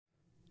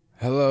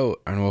Hello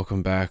and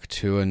welcome back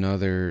to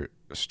another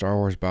Star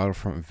Wars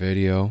Battlefront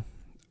video.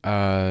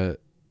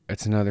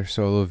 It's another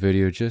solo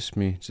video, just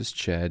me, just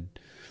Chad.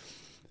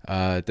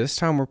 This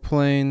time we're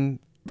playing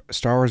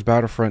Star Wars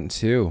Battlefront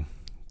 2,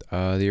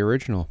 the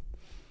original.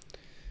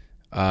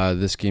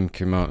 This game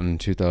came out in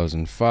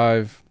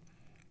 2005,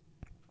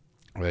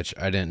 which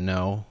I didn't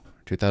know.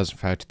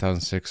 2005,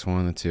 2006, one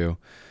of the two.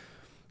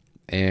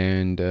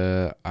 And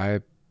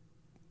I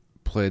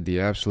played the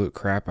absolute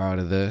crap out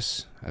of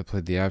this. I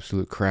played the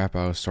absolute crap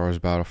out of Star Wars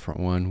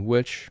Battlefront 1,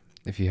 which,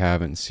 if you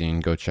haven't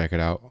seen, go check it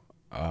out.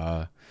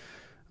 I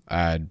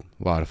had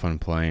a lot of fun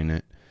playing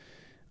it.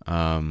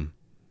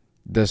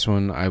 This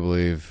one, I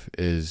believe,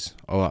 is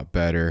a lot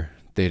better.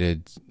 They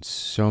did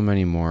so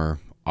many more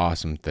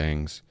awesome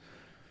things.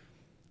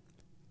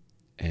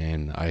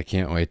 And I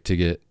can't wait to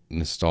get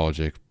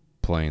nostalgic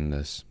playing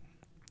this.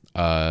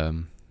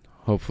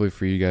 Hopefully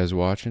for you guys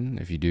watching,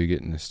 if you do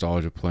get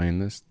nostalgia playing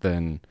this,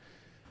 then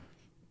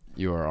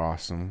you are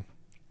awesome.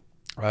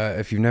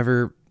 If you've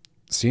never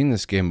seen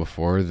this game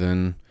before,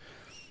 then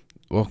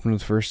welcome to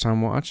the first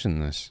time watching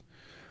this.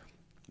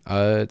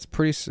 It's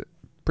pretty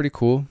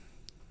cool.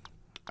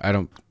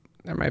 There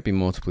might be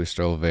multiplayer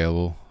still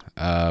available,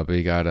 but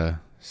you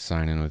gotta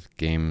sign in with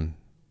Game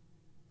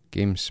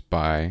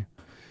Spy.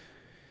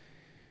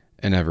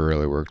 It never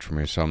really worked for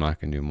me, so I'm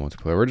not gonna do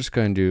multiplayer. We're just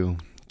gonna do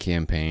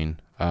campaign.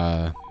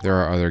 There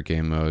are other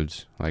game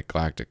modes like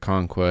Galactic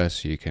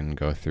Conquest. You can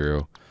go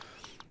through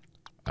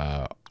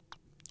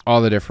all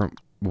the different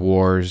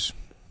wars,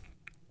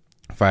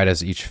 fight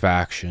as each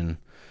faction.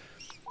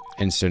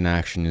 Instant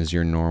action is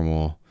your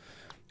normal.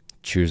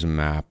 Choose a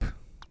map,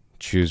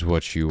 choose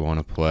what you want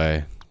to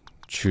play,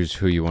 choose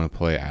who you want to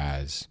play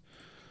as.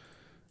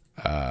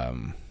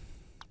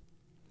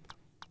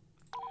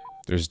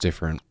 There's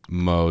different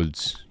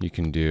modes you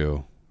can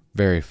do.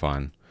 Very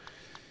fun.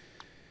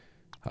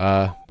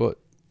 But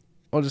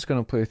I'm just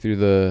gonna play through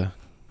the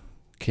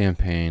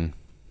campaign.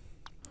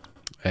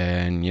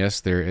 And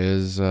yes, there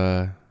is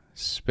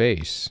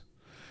space.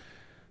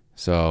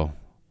 So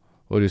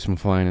we'll do some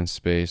flying in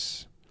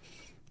space.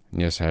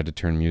 And yes, I had to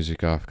turn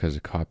music off because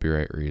of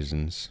copyright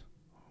reasons,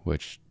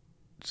 which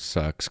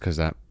sucks because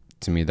that,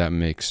 to me, that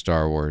makes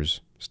Star Wars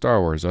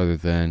other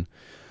than,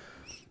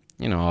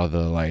 you know, all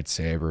the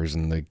lightsabers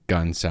and the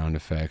gun sound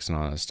effects and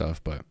all that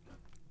stuff. But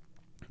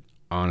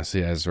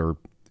honestly, as we're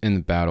in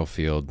the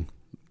battlefield,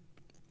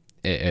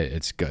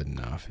 it's good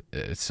enough.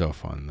 It's so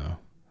fun though.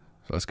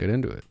 So let's get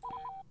into it.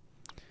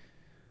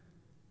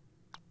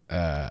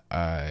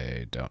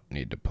 I don't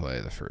need to play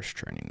the first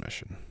training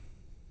mission.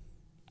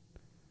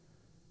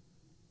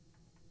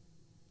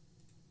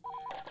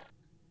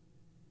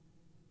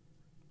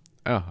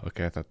 Oh,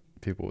 okay. I thought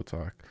people would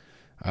talk.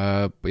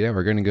 But yeah,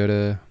 we're gonna go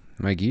to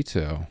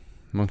Magito.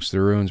 Amongst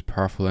the ruins, a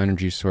powerful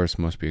energy source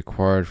must be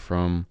acquired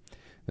from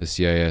the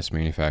CIS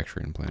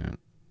manufacturing plant.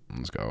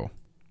 Let's go.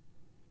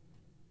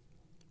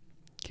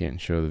 Can't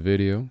show the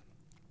video.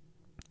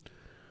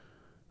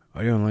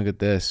 Oh, you don't look at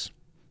this.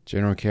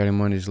 General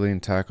Caddy-Mundy's leading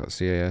tackle at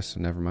CIS, so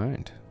never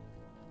mind.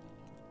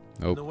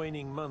 Nope. In the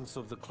waning months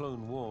of the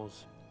Clone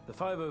Wars, the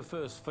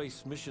 501st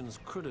faced missions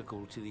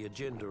critical to the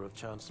agenda of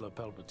Chancellor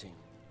Palpatine.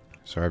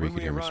 Sorry if you When could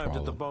we hear me arrived at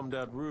swallow. the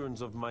bombed-out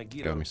ruins of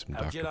Magito, Got me some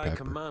our Dr. Jedi Pepper.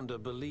 commander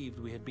believed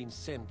we had been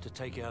sent to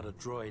take out a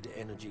droid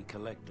energy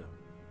collector.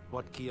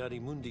 What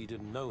Ki-Adi-Mundi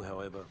didn't know,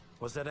 however,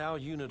 was that our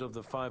unit of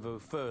the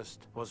 501st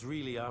was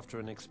really after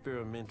an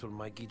experimental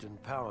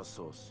Magitan power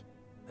source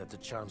that the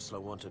Chancellor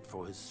wanted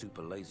for his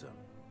super laser.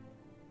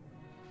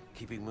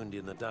 Keeping Mundi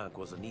in the dark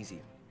wasn't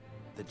easy.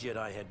 The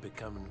Jedi had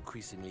become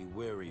increasingly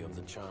wary of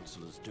the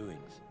Chancellor's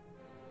doings,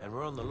 and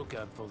were on the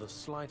lookout for the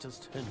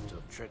slightest hint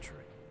of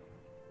treachery.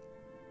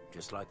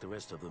 Just like the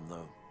rest of them,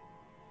 though,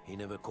 he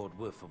never caught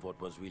whiff of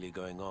what was really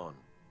going on,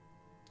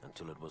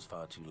 until it was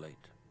far too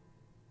late.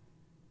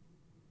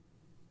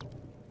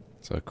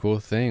 So a cool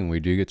thing, we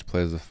do get to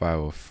play as the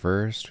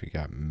 501st. We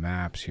got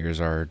maps.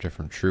 Here's our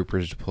different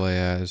troopers to play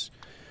as.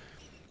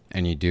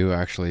 And you do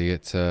actually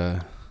get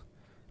to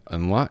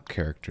unlock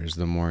characters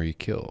the more you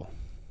kill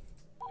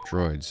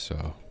droids,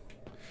 so.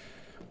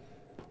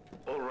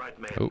 All right,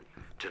 men. Oh.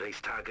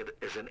 Today's target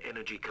is an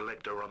energy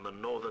collector on the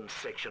northern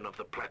section of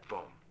the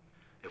platform.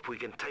 If we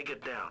can take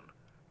it down,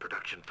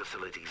 production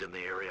facilities in the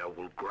area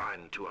will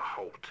grind to a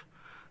halt.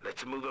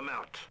 Let's move them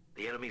out.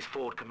 The enemy's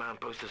forward command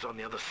post is on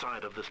the other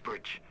side of this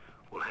bridge.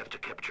 We'll have to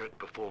capture it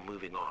before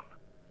moving on.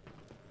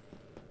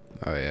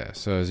 Oh yeah,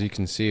 so as you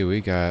can see,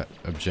 we got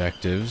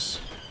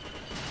objectives.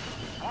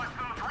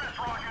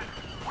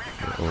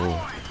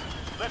 Oh.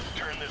 Let's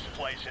turn this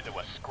place into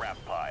a scrap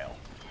pile.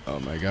 Oh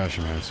my gosh,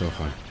 man, it's so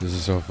fun. This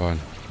is so fun.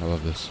 I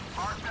love this.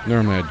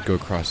 Normally I'd go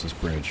across this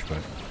bridge, but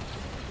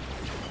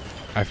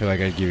I feel like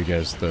I'd give you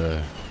guys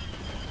the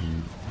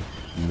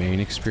main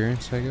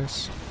experience, I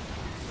guess.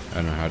 I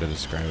don't know how to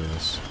describe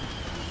this.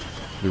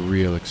 The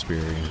real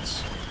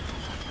experience.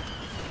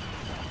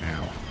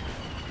 Ow.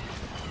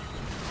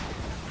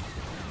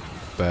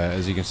 But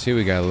as you can see,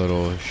 we got a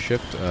little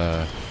shift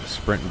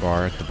sprint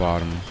bar at the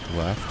bottom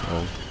left.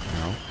 Oh,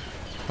 no.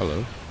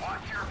 Hello.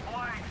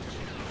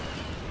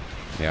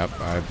 Yep,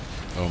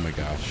 oh my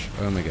gosh.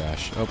 Oh my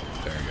gosh. Oh,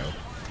 there we go.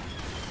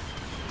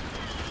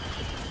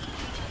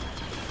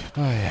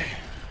 Oh, yeah.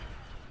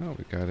 Oh,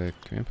 we got a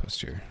command post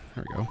here.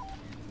 There we go.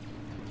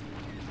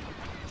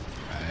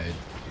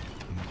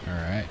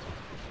 Alright.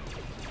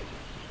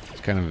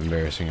 It's kind of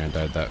embarrassing I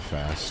died that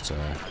fast.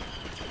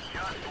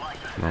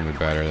 Normally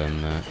better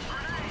than that.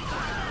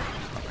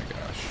 Oh my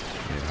gosh.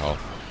 I need help.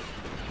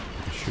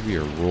 There should be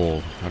a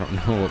roll. I don't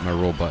know what my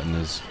roll button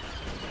is.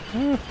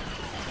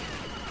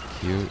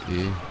 Q,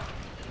 E.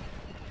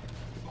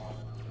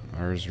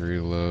 R's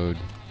reload.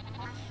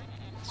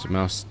 So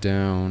mouse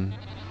down.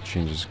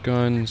 Changes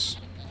guns.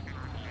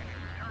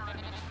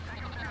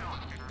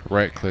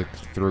 Right click,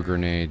 throw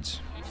grenades.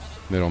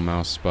 Middle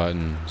mouse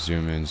button,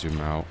 zoom in, zoom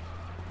out.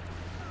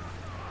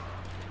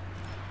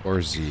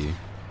 Or Z.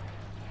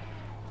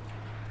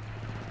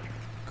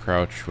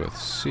 Crouch with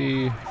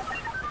C.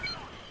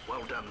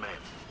 Well done, man.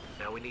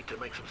 Now we need to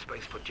make some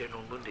space for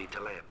General Mundi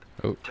to land.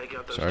 Oh, Take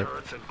out those sorry.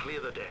 turrets and clear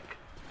the deck.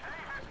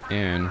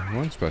 And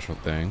one special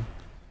thing.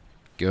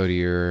 Go to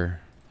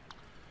your,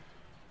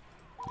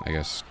 I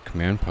guess,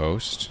 command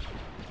post.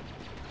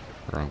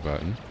 Wrong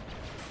button.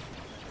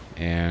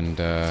 And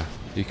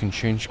you can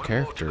change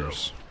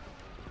characters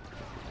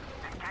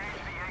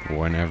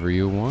whenever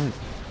you want.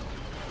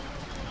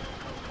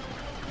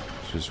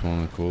 It's just one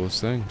of the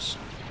coolest things.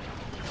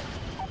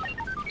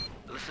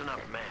 Listen up,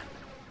 man.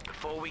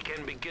 Before we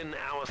can begin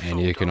our And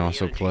you can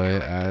also play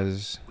as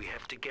as we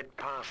have to get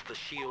past the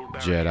shield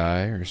barrier.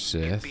 Jedi or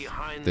Sith.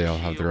 They all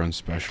have their own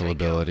special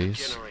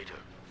abilities.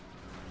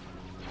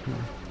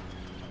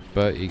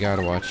 But you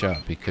gotta watch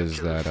out because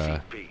that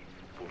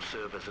will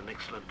serve as an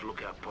excellent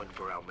lookout point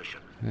for our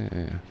mission.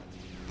 yeah,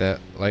 that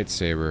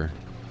lightsaber,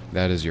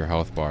 that is your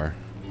health bar.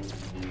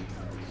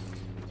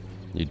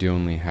 You do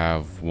only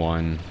have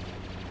one.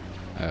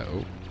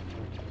 Oh.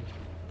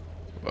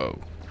 Whoa.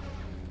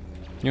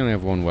 You only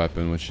have one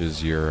weapon, which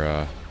is your.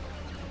 I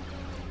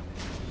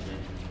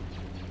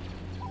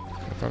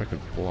thought I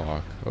could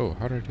block. Oh,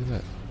 how did I do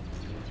that?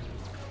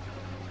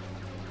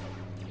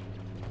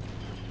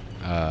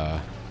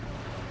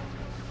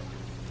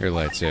 Your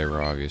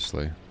lightsaber,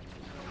 obviously.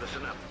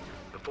 Listen up.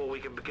 Before we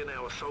can begin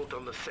our assault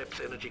on the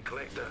Sep's energy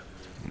collector,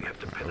 we have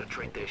to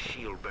penetrate their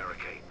shield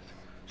barricades.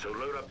 So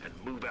load up and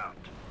move out.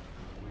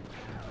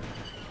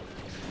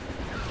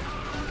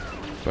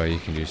 But you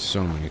can do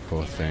so many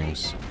cool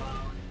things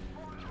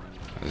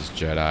as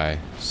Jedi,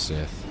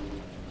 Sith,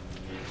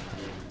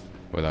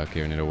 without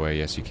giving it away.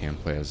 Yes, you can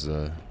play as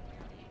the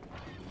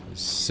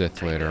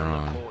Sith later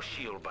on.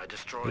 By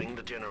destroying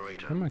the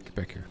generator. I might get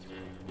back here.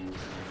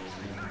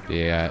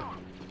 Yeah,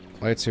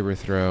 lightsaber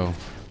throw.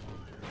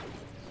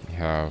 You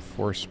have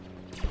force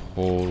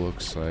pull,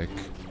 looks like.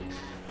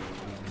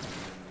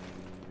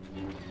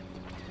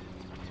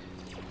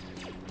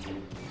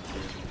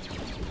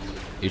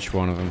 Each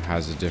one of them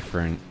has a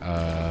different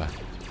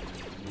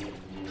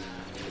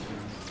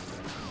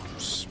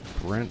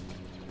sprint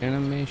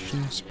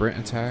animation, sprint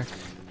attack.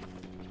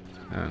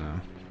 I don't know.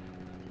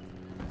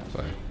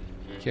 But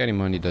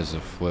Pt.1 does a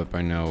flip.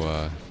 I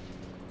know.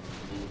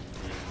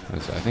 I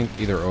think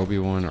either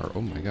Obi-Wan or,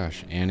 oh my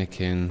gosh,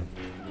 Anakin.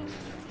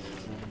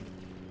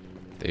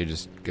 They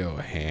just go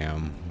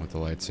ham with the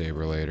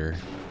lightsaber later.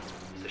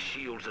 The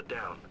shields are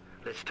down.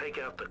 Let's take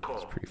out the core.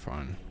 It's pretty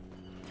fun.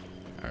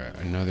 Alright,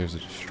 I know there's a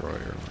destroyer.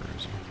 Where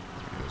is he?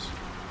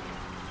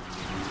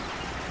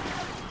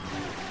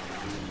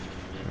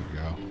 There we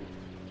go.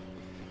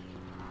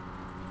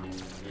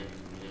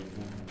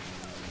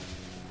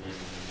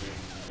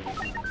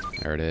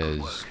 There it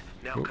is.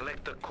 Now Ooh.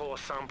 collect the core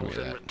samples Look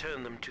at and that.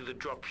 return them to the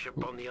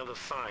dropship on the other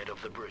side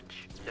of the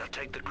bridge. Now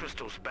take the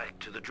crystals back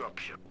to the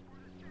dropship.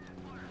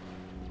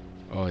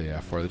 Oh yeah,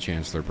 for the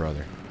Chancellor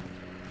brother.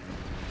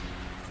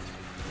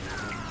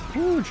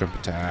 Ooh, jump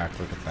attack,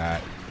 look at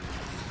that.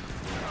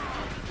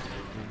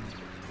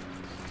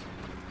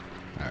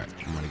 Alright,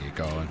 I'm gonna get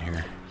going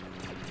here.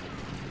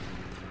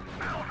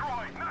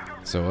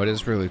 So what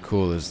is really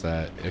cool is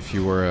that if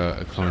you were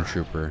a clone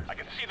trooper, I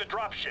can see the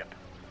dropship.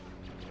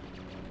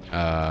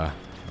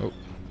 oh,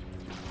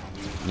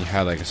 you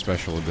had like a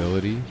special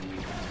ability.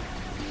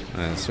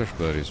 Special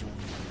abilities,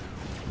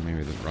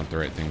 maybe the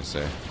right thing to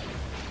say.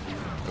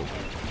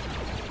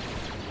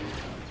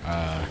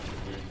 Oh.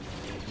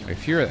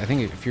 If you're, I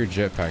think if you're a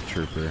jetpack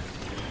trooper,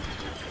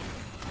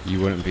 you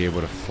wouldn't be able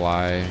to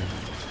fly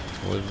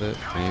with it,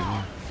 maybe.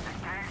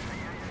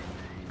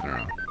 I don't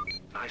know.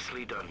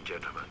 Nicely done,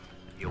 gentlemen.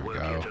 Your There we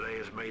work here go. today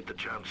has made the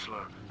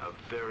Chancellor a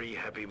very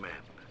happy man.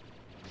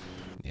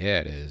 Yeah,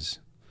 it is.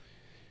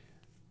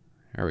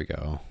 There we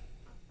go.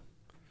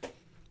 But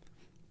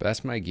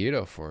that's my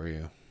Guido for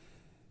you.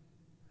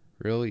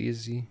 Real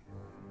easy.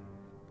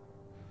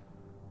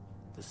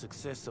 The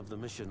success of the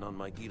mission on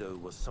Megiddo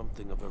was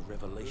something of a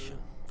revelation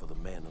for the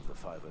men of the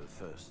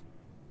 501st.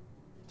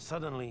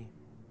 Suddenly,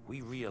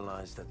 we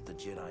realized that the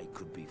Jedi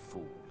could be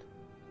fooled.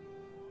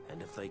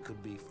 And if they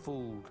could be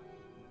fooled,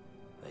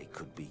 they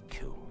could be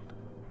killed.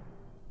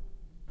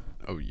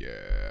 Oh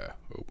yeah.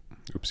 Oh,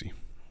 oopsie.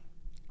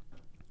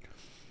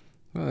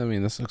 Well, I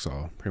mean, this looks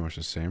all pretty much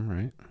the same,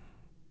 right?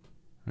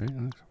 Right?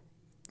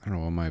 I don't know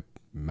why my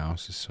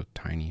mouse is so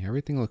tiny.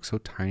 Everything looks so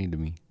tiny to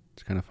me.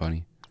 It's kind of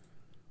funny.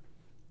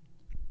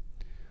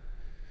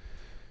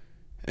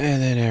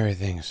 And then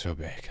everything's so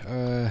big.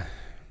 Yeah,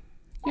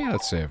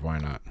 let's save. Why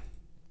not?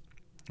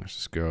 Let's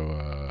just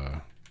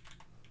go,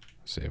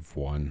 save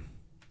 1.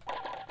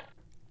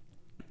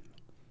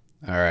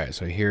 Alright,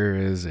 so here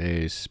is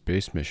a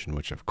space mission,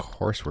 which of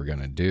course we're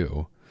gonna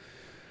do.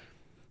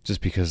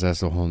 Just because that's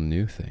the whole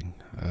new thing.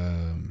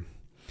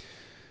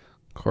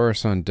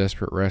 Coruscant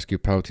desperate rescue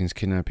Palpatine's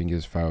kidnapping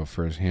gives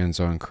 501st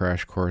hands-on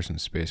crash course in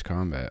space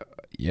combat.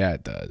 Yeah,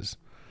 it does.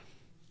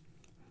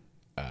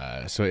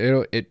 So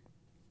it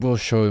will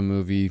show a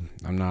movie.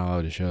 I'm not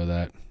allowed to show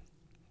that.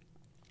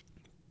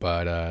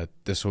 But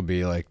this will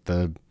be like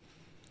the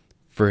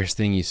first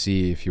thing you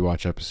see if you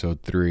watch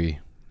episode 3.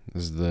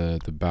 This is the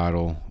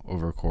battle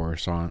over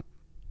Coruscant.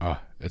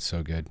 Ah, it's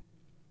so good.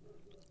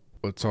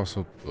 It's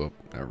also... Oh,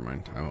 never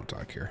mind. I won't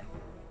talk here.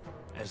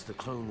 As the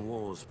Clone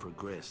Wars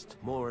progressed,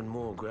 more and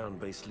more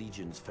ground-based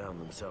legions found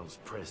themselves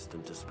pressed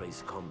into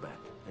space combat,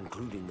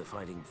 including the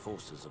fighting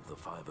forces of the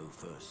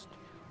 501st.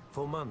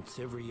 For months,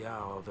 every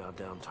hour of our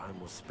downtime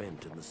was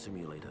spent in the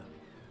simulator,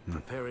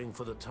 preparing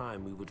for the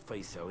time we would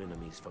face our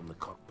enemies from the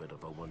cockpit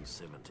of a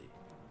 170.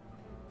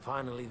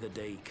 Finally, the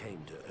day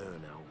came to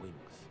earn our wings.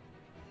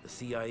 The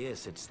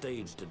CIS had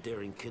staged a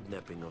daring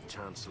kidnapping of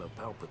Chancellor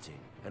Palpatine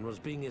and was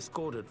being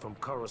escorted from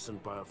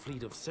Coruscant by a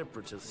fleet of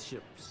separatist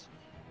ships.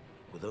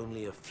 With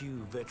only a few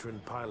veteran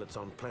pilots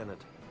on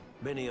planet,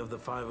 many of the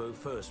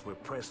 501st were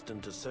pressed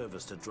into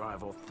service to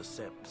drive off the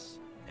Seps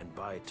and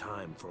buy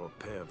time for a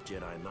pair of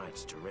Jedi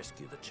Knights to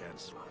rescue the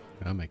Chancellor.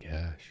 Oh my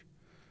gosh.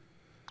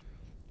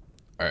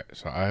 Alright,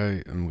 so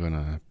I am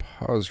gonna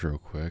pause real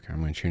quick.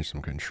 I'm gonna change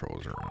some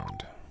controls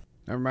around.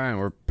 Never mind,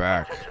 we're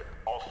back.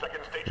 All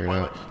second stage Straight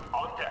pilots up.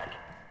 on deck.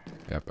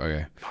 Yep,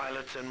 okay.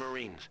 Pilots and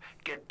Marines,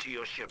 get to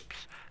your ships.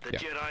 The Yeah.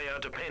 Jedi are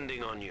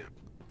depending on you.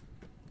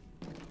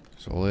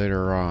 So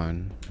later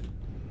on,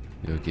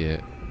 you'll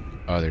get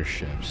other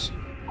ships.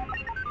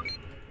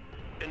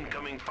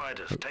 Incoming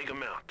fighters, take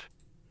them out.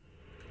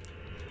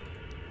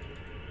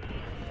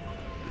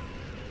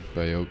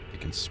 But you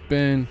can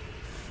spin.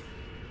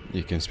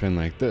 You can spin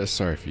like this.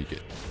 Sorry if you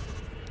get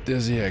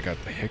dizzy. I got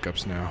the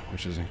hiccups now,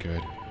 which isn't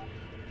good.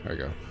 There we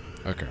go.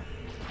 Okay.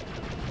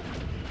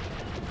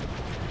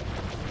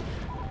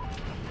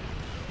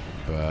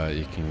 But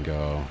you can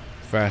go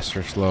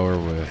faster, slower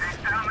with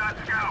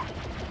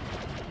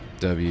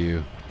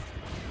W.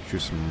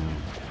 Shoot some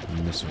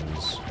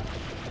missiles.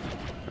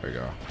 There we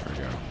go. There we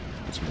go.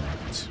 Get some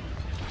rockets.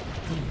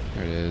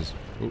 There it is.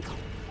 Ooh.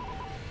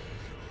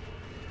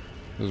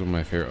 Those are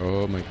my favorite.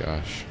 Oh my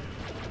gosh.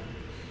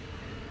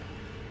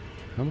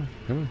 Come on,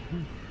 come on, come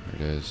on.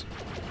 There it is.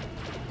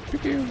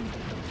 Pew-pew.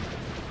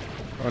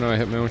 Oh no, I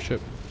hit my own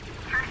ship.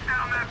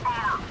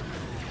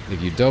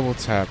 If you double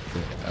tap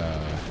the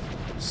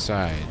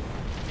side,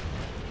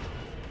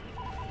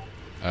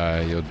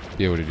 you'll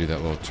be able to do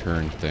that little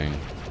turn thing.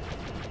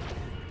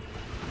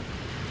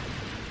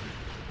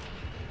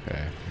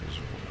 Okay,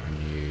 I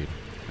need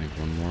like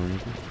one more.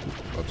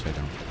 Ooh, upside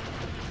down.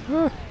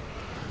 Ah.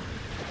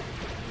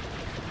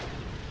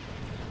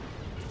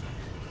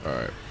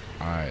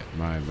 Alright,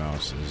 my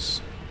mouse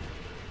is...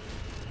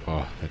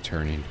 Oh, the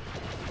turning.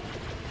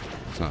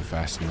 It's not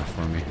fast enough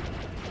for me.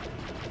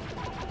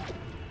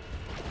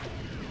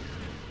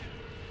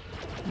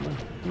 Come on,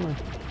 come on,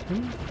 come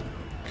on,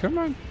 come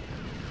on.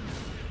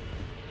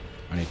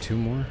 I need 2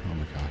 more? Oh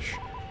my gosh.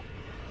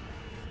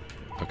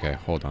 Okay,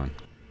 hold on.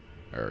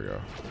 There we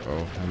go.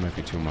 Oh, that might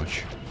be too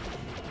much.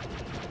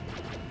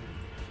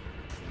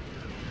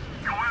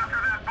 Go after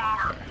that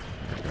bomber. Okay,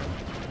 there we go.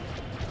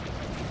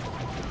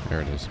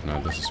 There it is. No,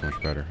 this is so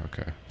much better.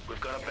 Okay. We've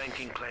got a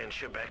banking clan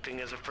ship acting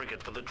as a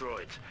frigate for the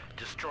droids.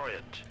 Destroy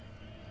it.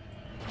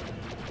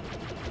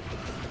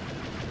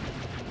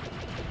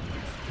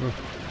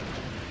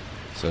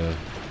 So,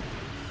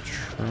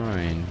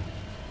 trying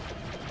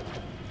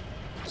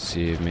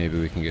see if maybe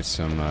we can get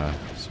some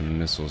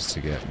missiles to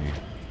get me.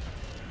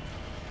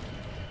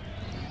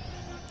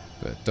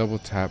 But double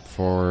tap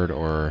forward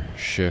or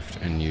shift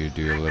and you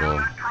do a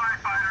little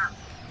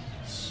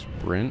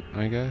sprint,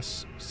 I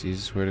guess. It's the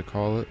easiest way to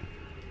call it.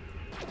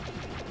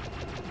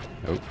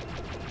 Oh.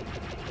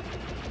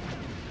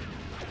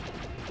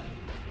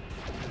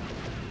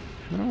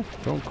 No,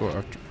 don't go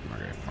after.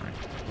 Okay, fine.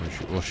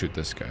 We'll shoot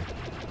this guy.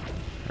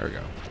 There we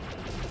go.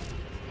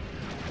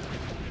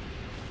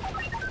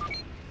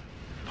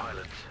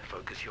 Pilots,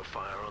 focus your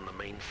fire on the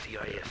main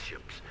CIS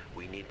ships.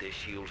 We need their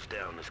shields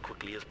down as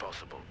quickly as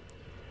possible.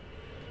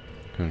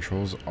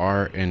 Controls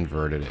are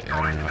inverted.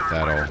 I don't know if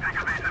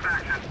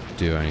that'll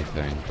do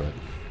anything, but...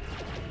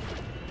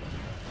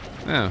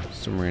 Oh,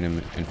 some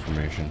random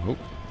information. Oh.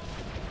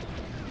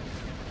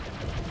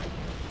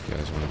 You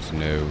guys wanted to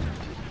know.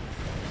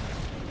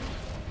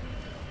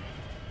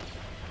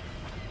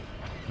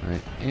 I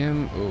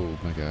am... Oh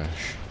my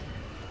gosh.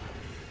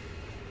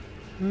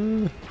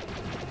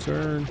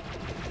 Turn.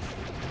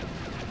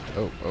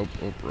 Oh,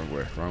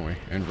 wrong way.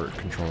 Invert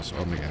controls.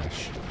 Oh my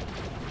gosh.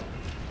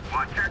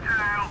 Watch your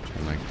tail.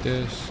 And like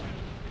this.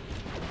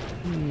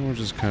 And we'll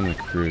just kind of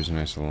cruise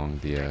nice along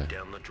the, Take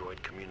down the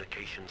droid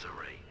communications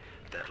array.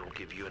 That'll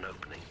give you an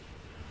opening.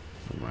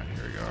 Come on,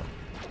 here we go.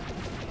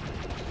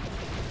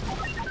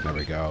 There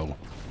we go.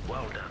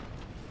 Well done.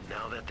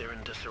 Now that they're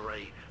in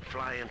disarray,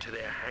 fly into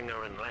their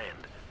hangar and land.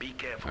 Be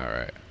careful.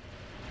 Alright.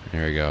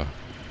 Here we go.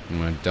 I'm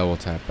going to double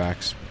tap back.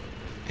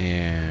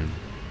 And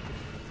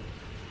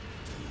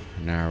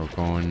now we're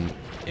going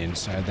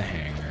inside the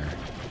hangar.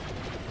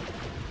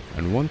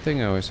 And one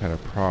thing I always had a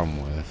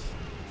problem with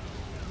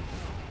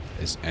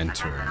is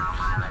entering.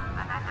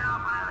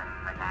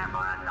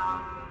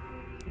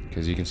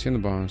 Because you can see in the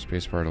bottom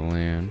spacebar to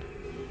land.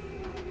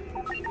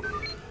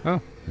 Oh,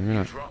 maybe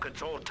not. Use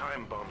rockets or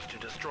time bombs to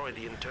destroy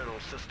the internal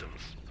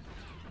systems.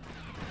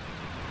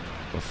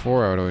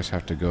 Before, I would always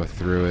have to go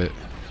through it,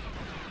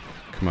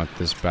 come out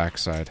this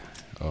backside.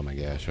 Oh my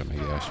gosh, oh my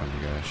gosh, oh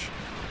my gosh.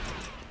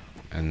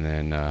 And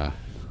then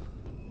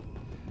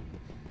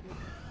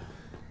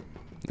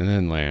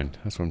land.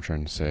 That's what I'm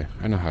trying to say.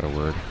 I know how to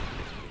word.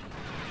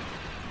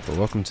 But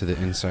welcome to the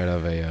inside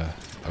of a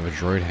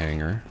droid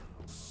hangar.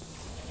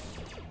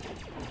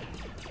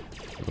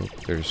 Oh,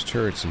 there's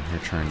turrets in here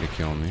trying to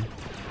kill me.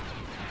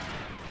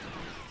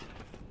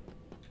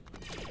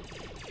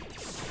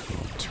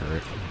 Little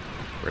turret.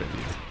 Where are you?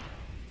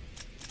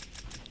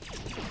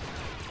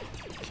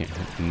 Can't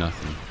hit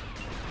nothing.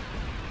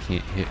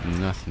 Can't hit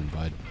nothing,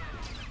 bud.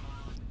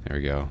 There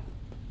we go.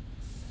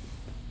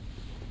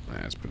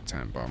 Let's put a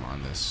time bomb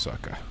on this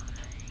sucker.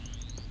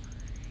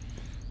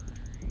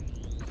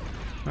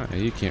 Oh,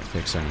 you can't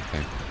fix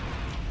anything.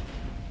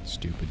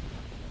 Stupid.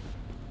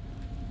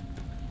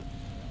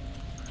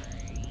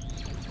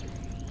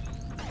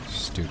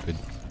 Stupid.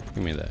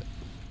 Give me that.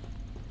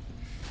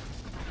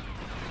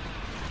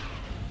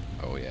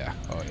 Oh yeah,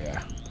 oh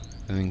yeah.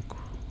 I think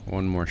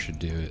one more should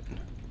do it.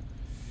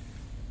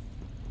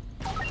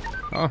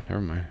 Oh,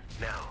 never mind.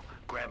 Now,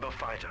 grab a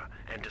fighter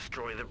and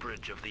destroy the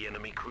bridge of the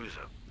enemy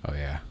cruiser. Oh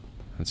yeah.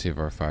 Let's see if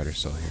our fighter's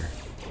still here.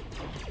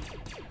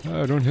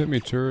 Oh, don't hit me,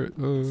 turret.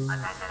 Oh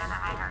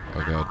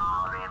god.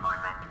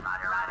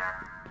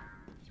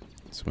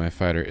 So my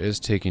fighter is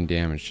taking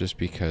damage just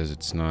because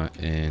it's not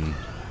in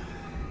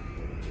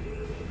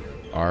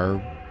our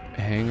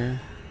hangar.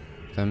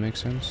 If that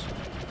makes sense.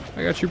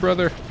 I got you,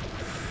 brother.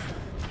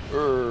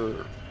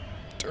 Turn.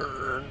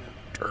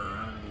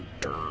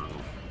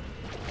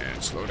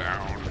 And slow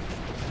down.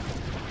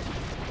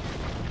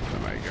 Oh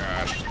my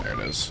gosh, there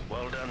it is.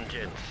 Well done,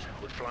 gents.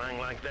 With flying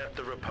like that,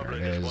 the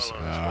Republic There it is is.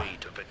 well on its way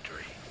to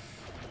victory.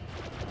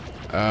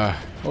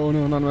 Oh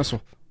no, not a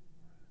missile.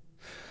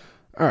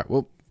 Alright,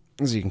 well,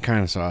 as you can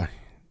kind of saw,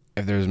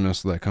 if there's a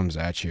missile that comes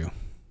at you,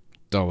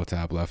 double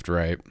tap left,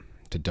 right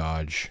to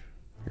dodge.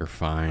 You're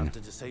fine. After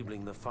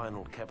disabling the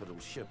final capital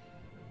ship,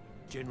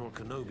 General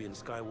Kenobi and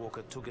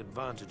Skywalker took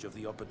advantage of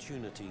the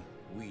opportunity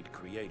we'd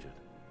created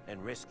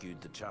and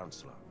rescued the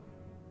Chancellor.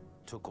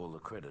 Took all the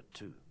credit,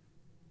 too.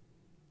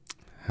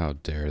 How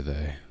dare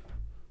they?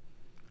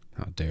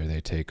 How dare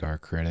they take our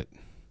credit?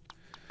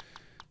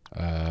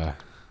 That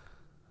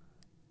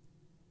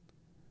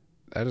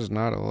is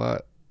not a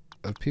lot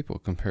of people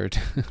compared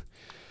to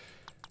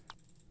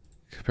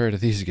compared to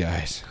these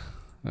guys.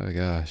 Oh my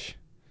gosh.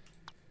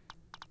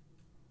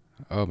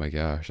 Oh my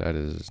gosh, that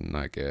is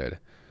not good.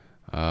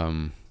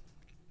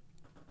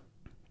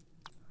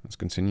 Let's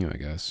continue, I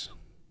guess.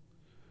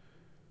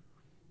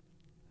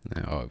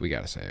 Now, oh, we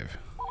gotta save.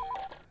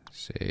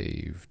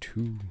 Save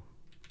 2.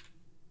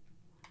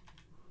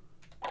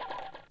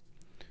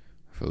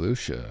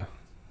 Felucia.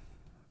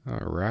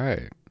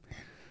 Alright.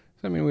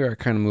 So, I mean, we are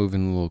kind of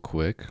moving a little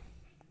quick.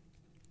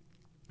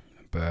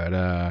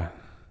 But,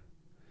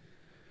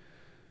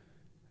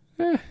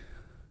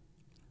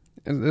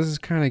 this is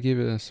kind of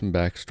giving us some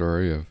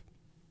backstory of,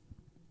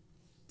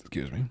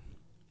 excuse me,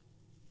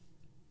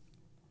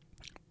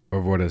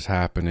 of what is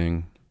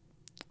happening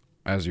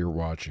as you're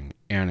watching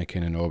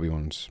Anakin and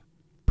Obi-Wan's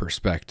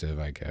perspective,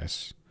 I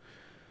guess,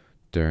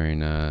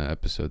 during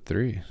episode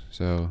 3.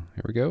 So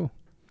here we go.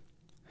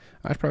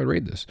 I'd probably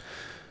read this.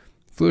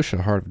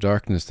 Felucia, Heart of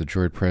Darkness, the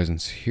droid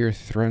presence here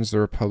threatens the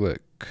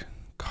Republic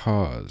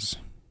cause.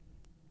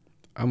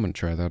 I'm going to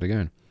try that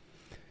again.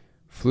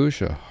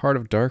 Felucia, Heart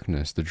of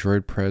Darkness, the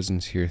droid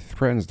presence here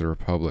threatens the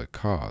Republic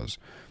cause.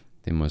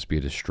 They must be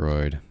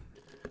destroyed.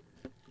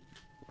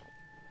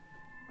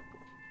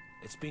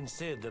 It's been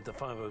said that the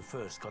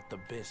 501st got the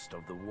best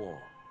of the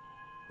war.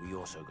 We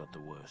also got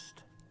the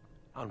worst.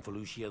 On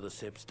Felucia, the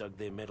Seps dug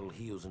their metal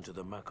heels into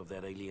the muck of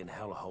that alien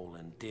hellhole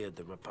and dared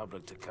the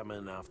Republic to come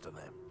in after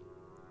them.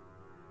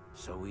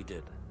 So we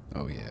did.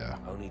 Oh yeah.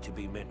 Only to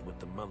be met with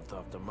the month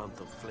after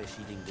month of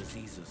flesh-eating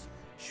diseases,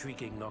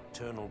 shrieking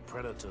nocturnal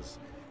predators,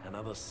 and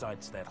other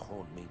sights that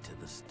haunt me to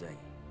this day.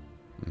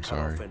 I'm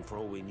sorry. And for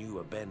all we knew,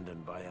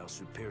 abandoned by our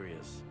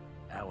superiors.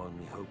 Our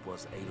only hope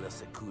was Ayla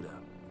Secura,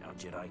 our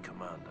Jedi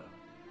commander.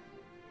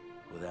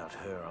 Without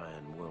her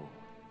iron will,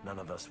 none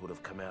of us would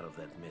have come out of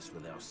that mess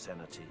with our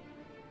sanity.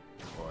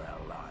 for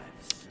our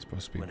lives. It's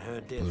supposed to be When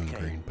her death blue and came,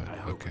 green, but I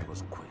hope okay. it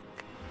was quick.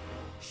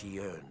 She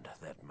earned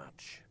that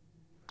much.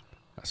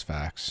 That's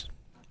facts.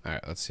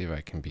 Alright, let's see if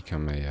I can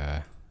become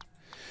a,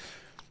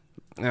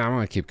 Nah, I'm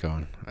gonna keep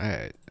going.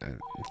 I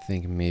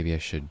think maybe I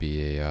should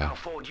be a, Our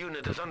forward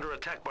unit is under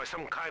attack by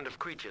some kind of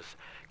creatures.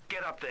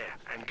 Get up there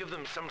and give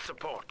them some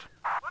support.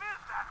 What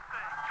is that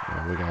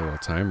thing? Oh, we got a little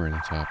timer in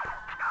the top.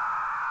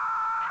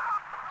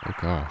 Oh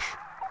gosh.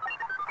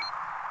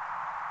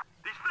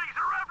 These things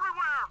are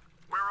everywhere.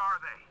 Where are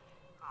they?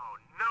 Oh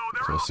no,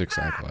 they're So all 6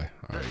 dead. Acolyte.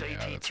 Oh This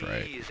yeah, that's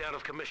right. ATTE is out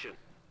of commission.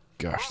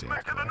 Gosh, the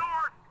Movement to the Acolyte.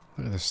 north.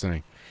 Look at this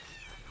thing.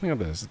 Look at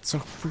this. It's so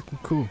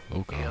freaking cool.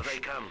 Oh Here gosh. they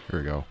come. Here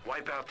we go.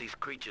 Wipe out these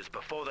creatures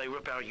before they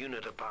rip our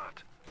unit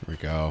apart. Here we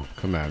go.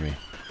 Come at me.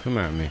 Come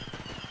at me.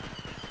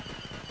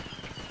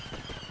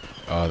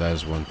 Oh, that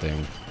is one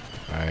thing.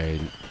 I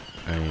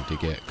need to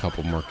get a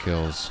couple more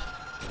kills.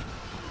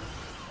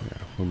 Yeah,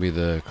 we'll be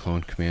the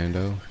clone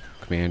commander,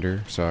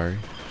 sorry.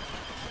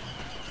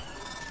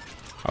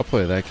 I'll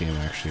play that game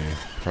actually,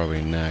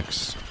 probably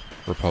next.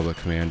 Republic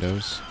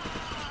Commandos.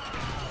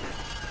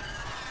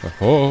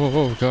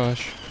 Oh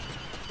gosh.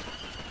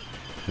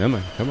 Come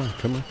on, come on,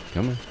 come on,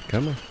 come on,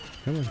 come on,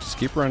 come on. Just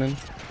keep running.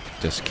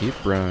 Just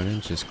keep running,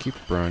 just keep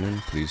running.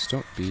 Please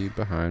don't be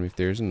behind me if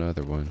there's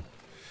another one.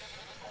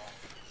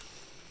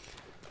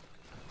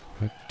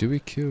 What do we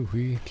kill?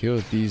 We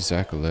kill these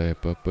acolyte.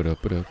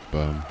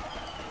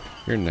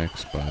 You're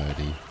next,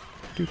 buddy.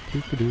 Doo.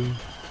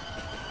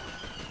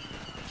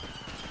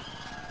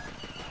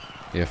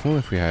 Yeah, if only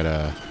if we had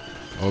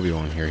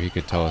Obi-Wan here, he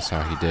could tell us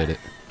how he did it.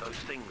 Those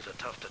things are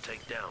tough to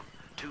take down.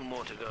 2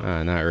 more to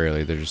go. Not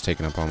really. They're just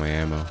taking up all my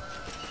ammo.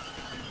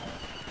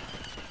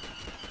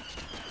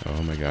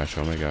 Oh my gosh,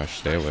 oh my gosh.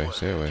 Stay away,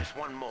 stay away. Just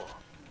 1 more.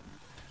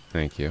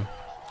 Thank you.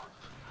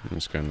 I'm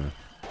just gonna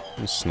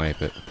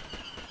snipe it.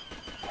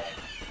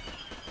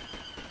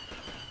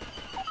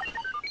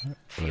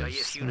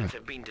 CIS units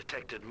have been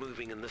detected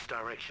moving in this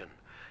direction.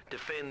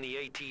 Defend the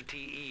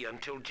ATTE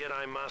until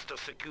Jedi Master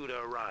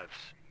Sakuda arrives.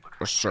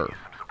 Oh, sir. Some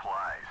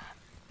supplies.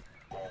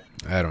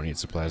 I don't need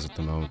supplies at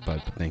the moment,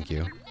 but thank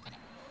you.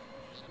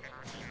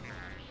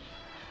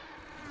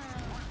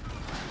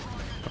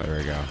 Oh, there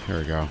we go. Here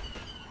we go.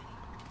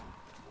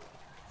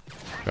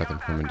 Got them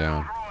coming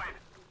down.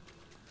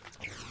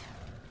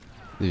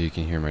 If you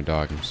can hear my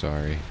dog, I'm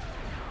sorry.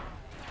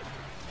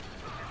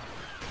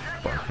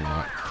 Barking a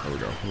lot. Here we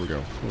go. Here we go.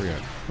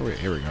 Where we at?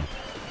 Here we go.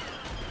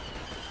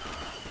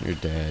 You're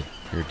dead.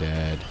 You're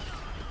dead.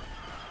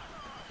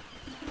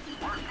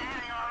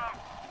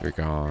 You're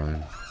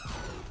gone.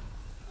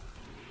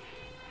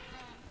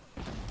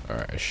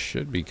 Alright, I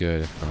should be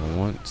good if I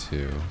want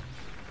to.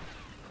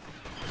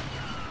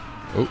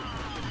 Oh.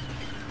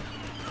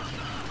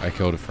 I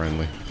killed a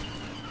friendly.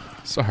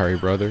 Sorry,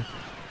 brother.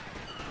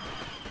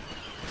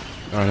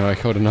 Oh no, I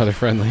killed another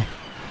friendly.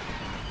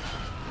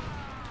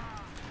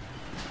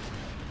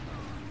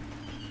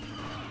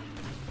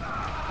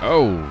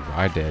 Oh,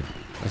 I did.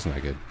 That's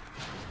not good.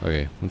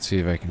 Okay, let's see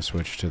if I can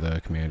switch to the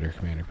commander.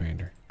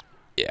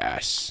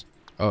 Yes.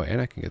 Oh,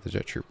 and I can get the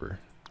jet trooper.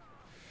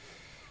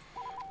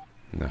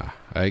 Nah,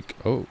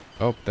 oh,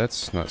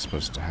 that's not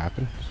supposed to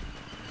happen.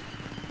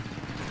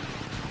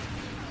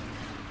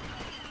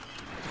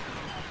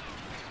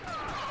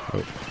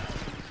 Oh.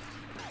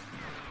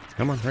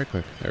 Come on, right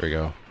click. There we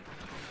go.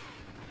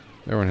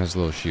 Everyone has a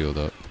little shield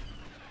up.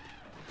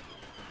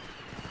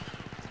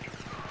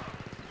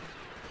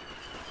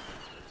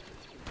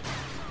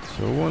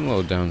 So one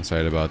little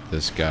downside about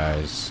this,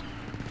 guys,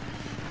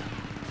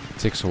 it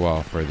takes a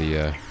while for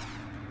the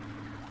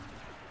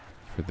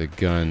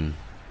gun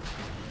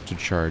to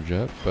charge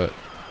up, but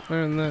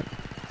other than that,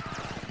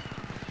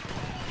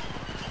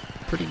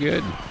 pretty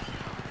good.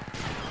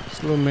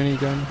 Just a little mini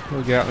gun,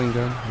 little Gatling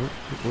gun. Whoop.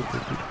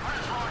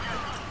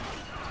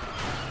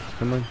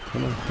 Come on.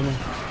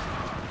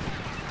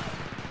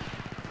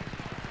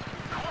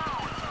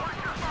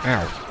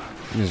 Ow!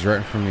 He was right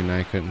in front of me and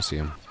I couldn't see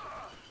him.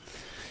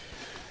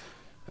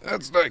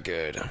 That's not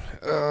good.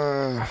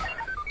 Ayla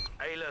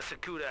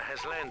Sakuda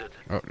has landed.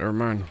 Oh, never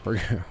mind.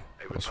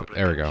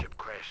 There we go. Ship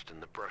crashed in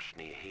the brush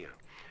near here.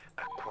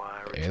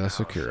 Acquire its Ayla power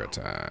Sakura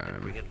cell and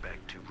time. bring it back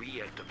to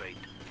reactivate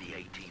the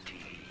ATTE.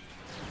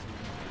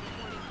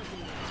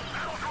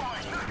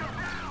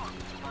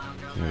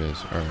 There it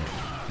is. Alright.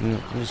 We'll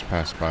just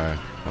pass by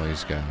all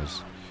these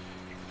guys.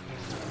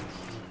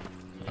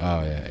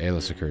 Oh yeah,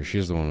 Ayla Sakura.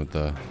 She's the one with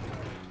the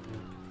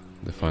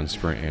fun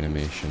sprint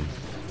animation.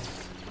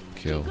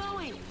 Kill.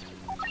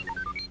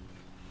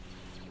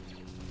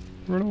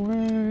 Run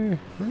away!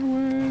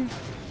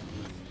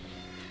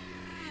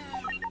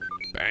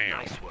 Bam!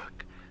 Nice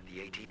work.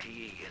 The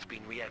ATTE has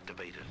been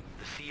reactivated.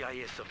 The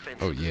CIS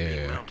offensive Oh, is yeah.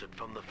 being mounted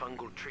from the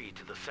fungal tree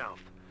to the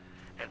south.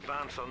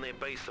 Advance on their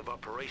base of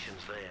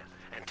operations there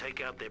and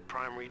take out their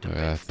primary Look at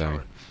that defense thing.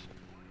 turrets.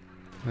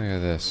 Look at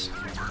this.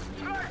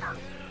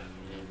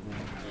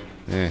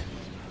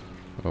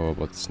 Oh,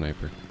 about the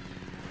sniper.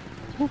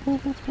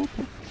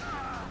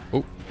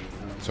 Oh,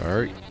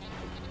 sorry.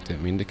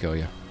 Didn't mean to kill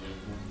you.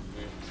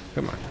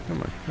 Come on.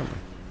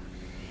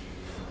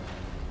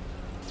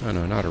 Oh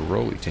no, not a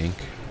rolly tank.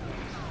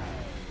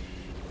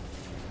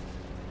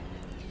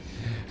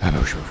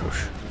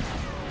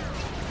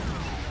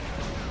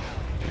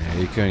 Yeah,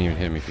 you couldn't even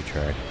hit me if you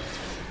tried.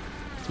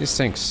 These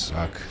things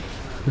suck.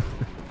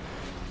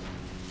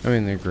 I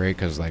mean, they're great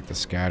because, like, the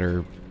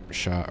scatter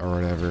shot or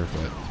whatever,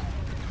 but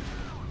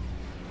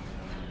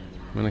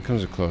when it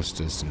comes to close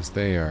distance,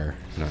 they are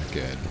not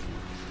good.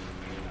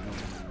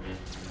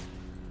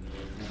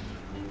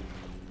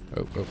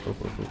 Oh.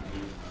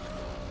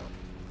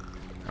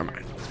 Come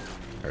on.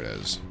 There it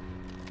is.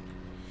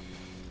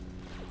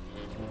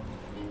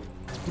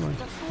 Come on.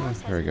 Oh,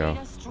 there we go.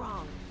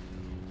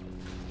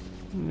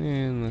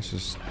 And let's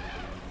just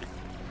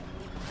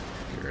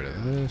get rid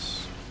of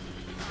this.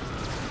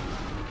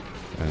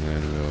 And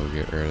then we'll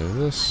get rid of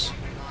this.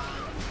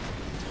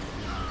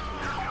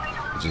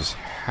 It just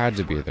had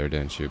to be there,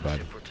 didn't you,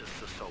 bud?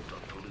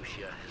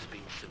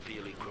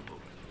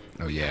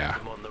 Oh yeah.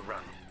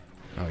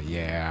 Oh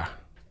yeah.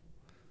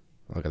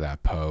 Look at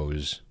that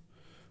pose.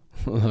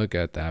 Look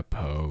at that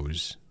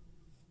pose.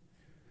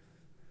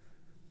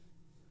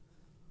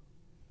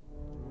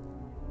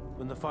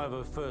 When the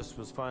 501st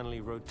was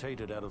finally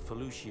rotated out of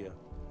Felucia,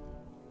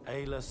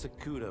 Ayla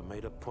Secura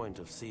made a point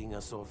of seeing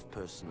us off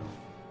personally,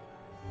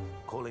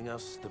 calling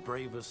us the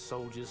bravest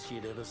soldiers she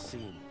had ever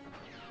seen.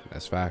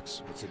 That's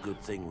facts. It's a good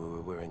thing we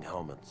were wearing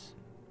helmets,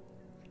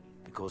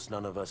 because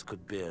none of us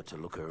could bear to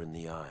look her in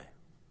the eye.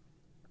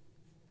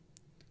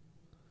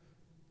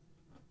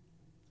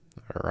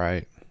 All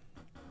right.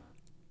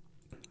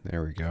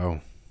 There we go.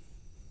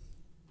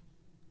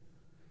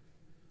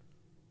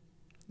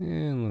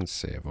 And let's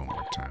save one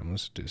more time.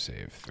 Let's do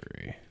save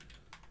 3.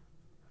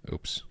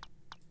 Oops.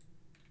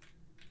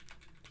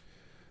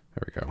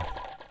 There we go.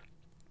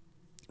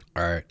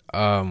 Alright.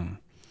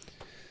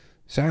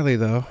 Sadly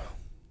though,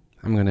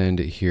 I'm gonna end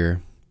it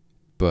here.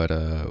 But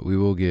we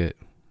will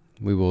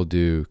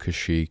do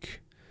Kashyyyk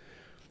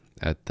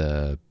at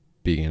the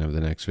beginning of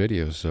the next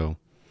video. So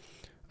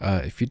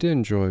if you did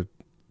enjoy,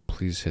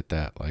 please hit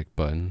that like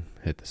button,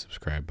 hit the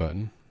subscribe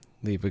button,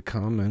 leave a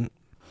comment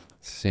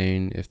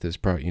saying if this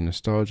brought you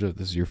nostalgia, if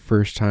this is your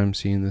first time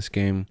seeing this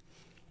game,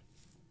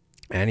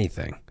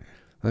 anything.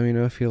 Let me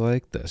know if you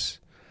like this.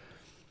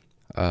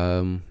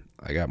 I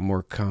got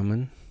more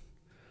coming.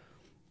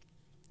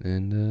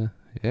 And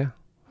yeah,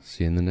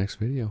 see you in the next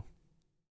video.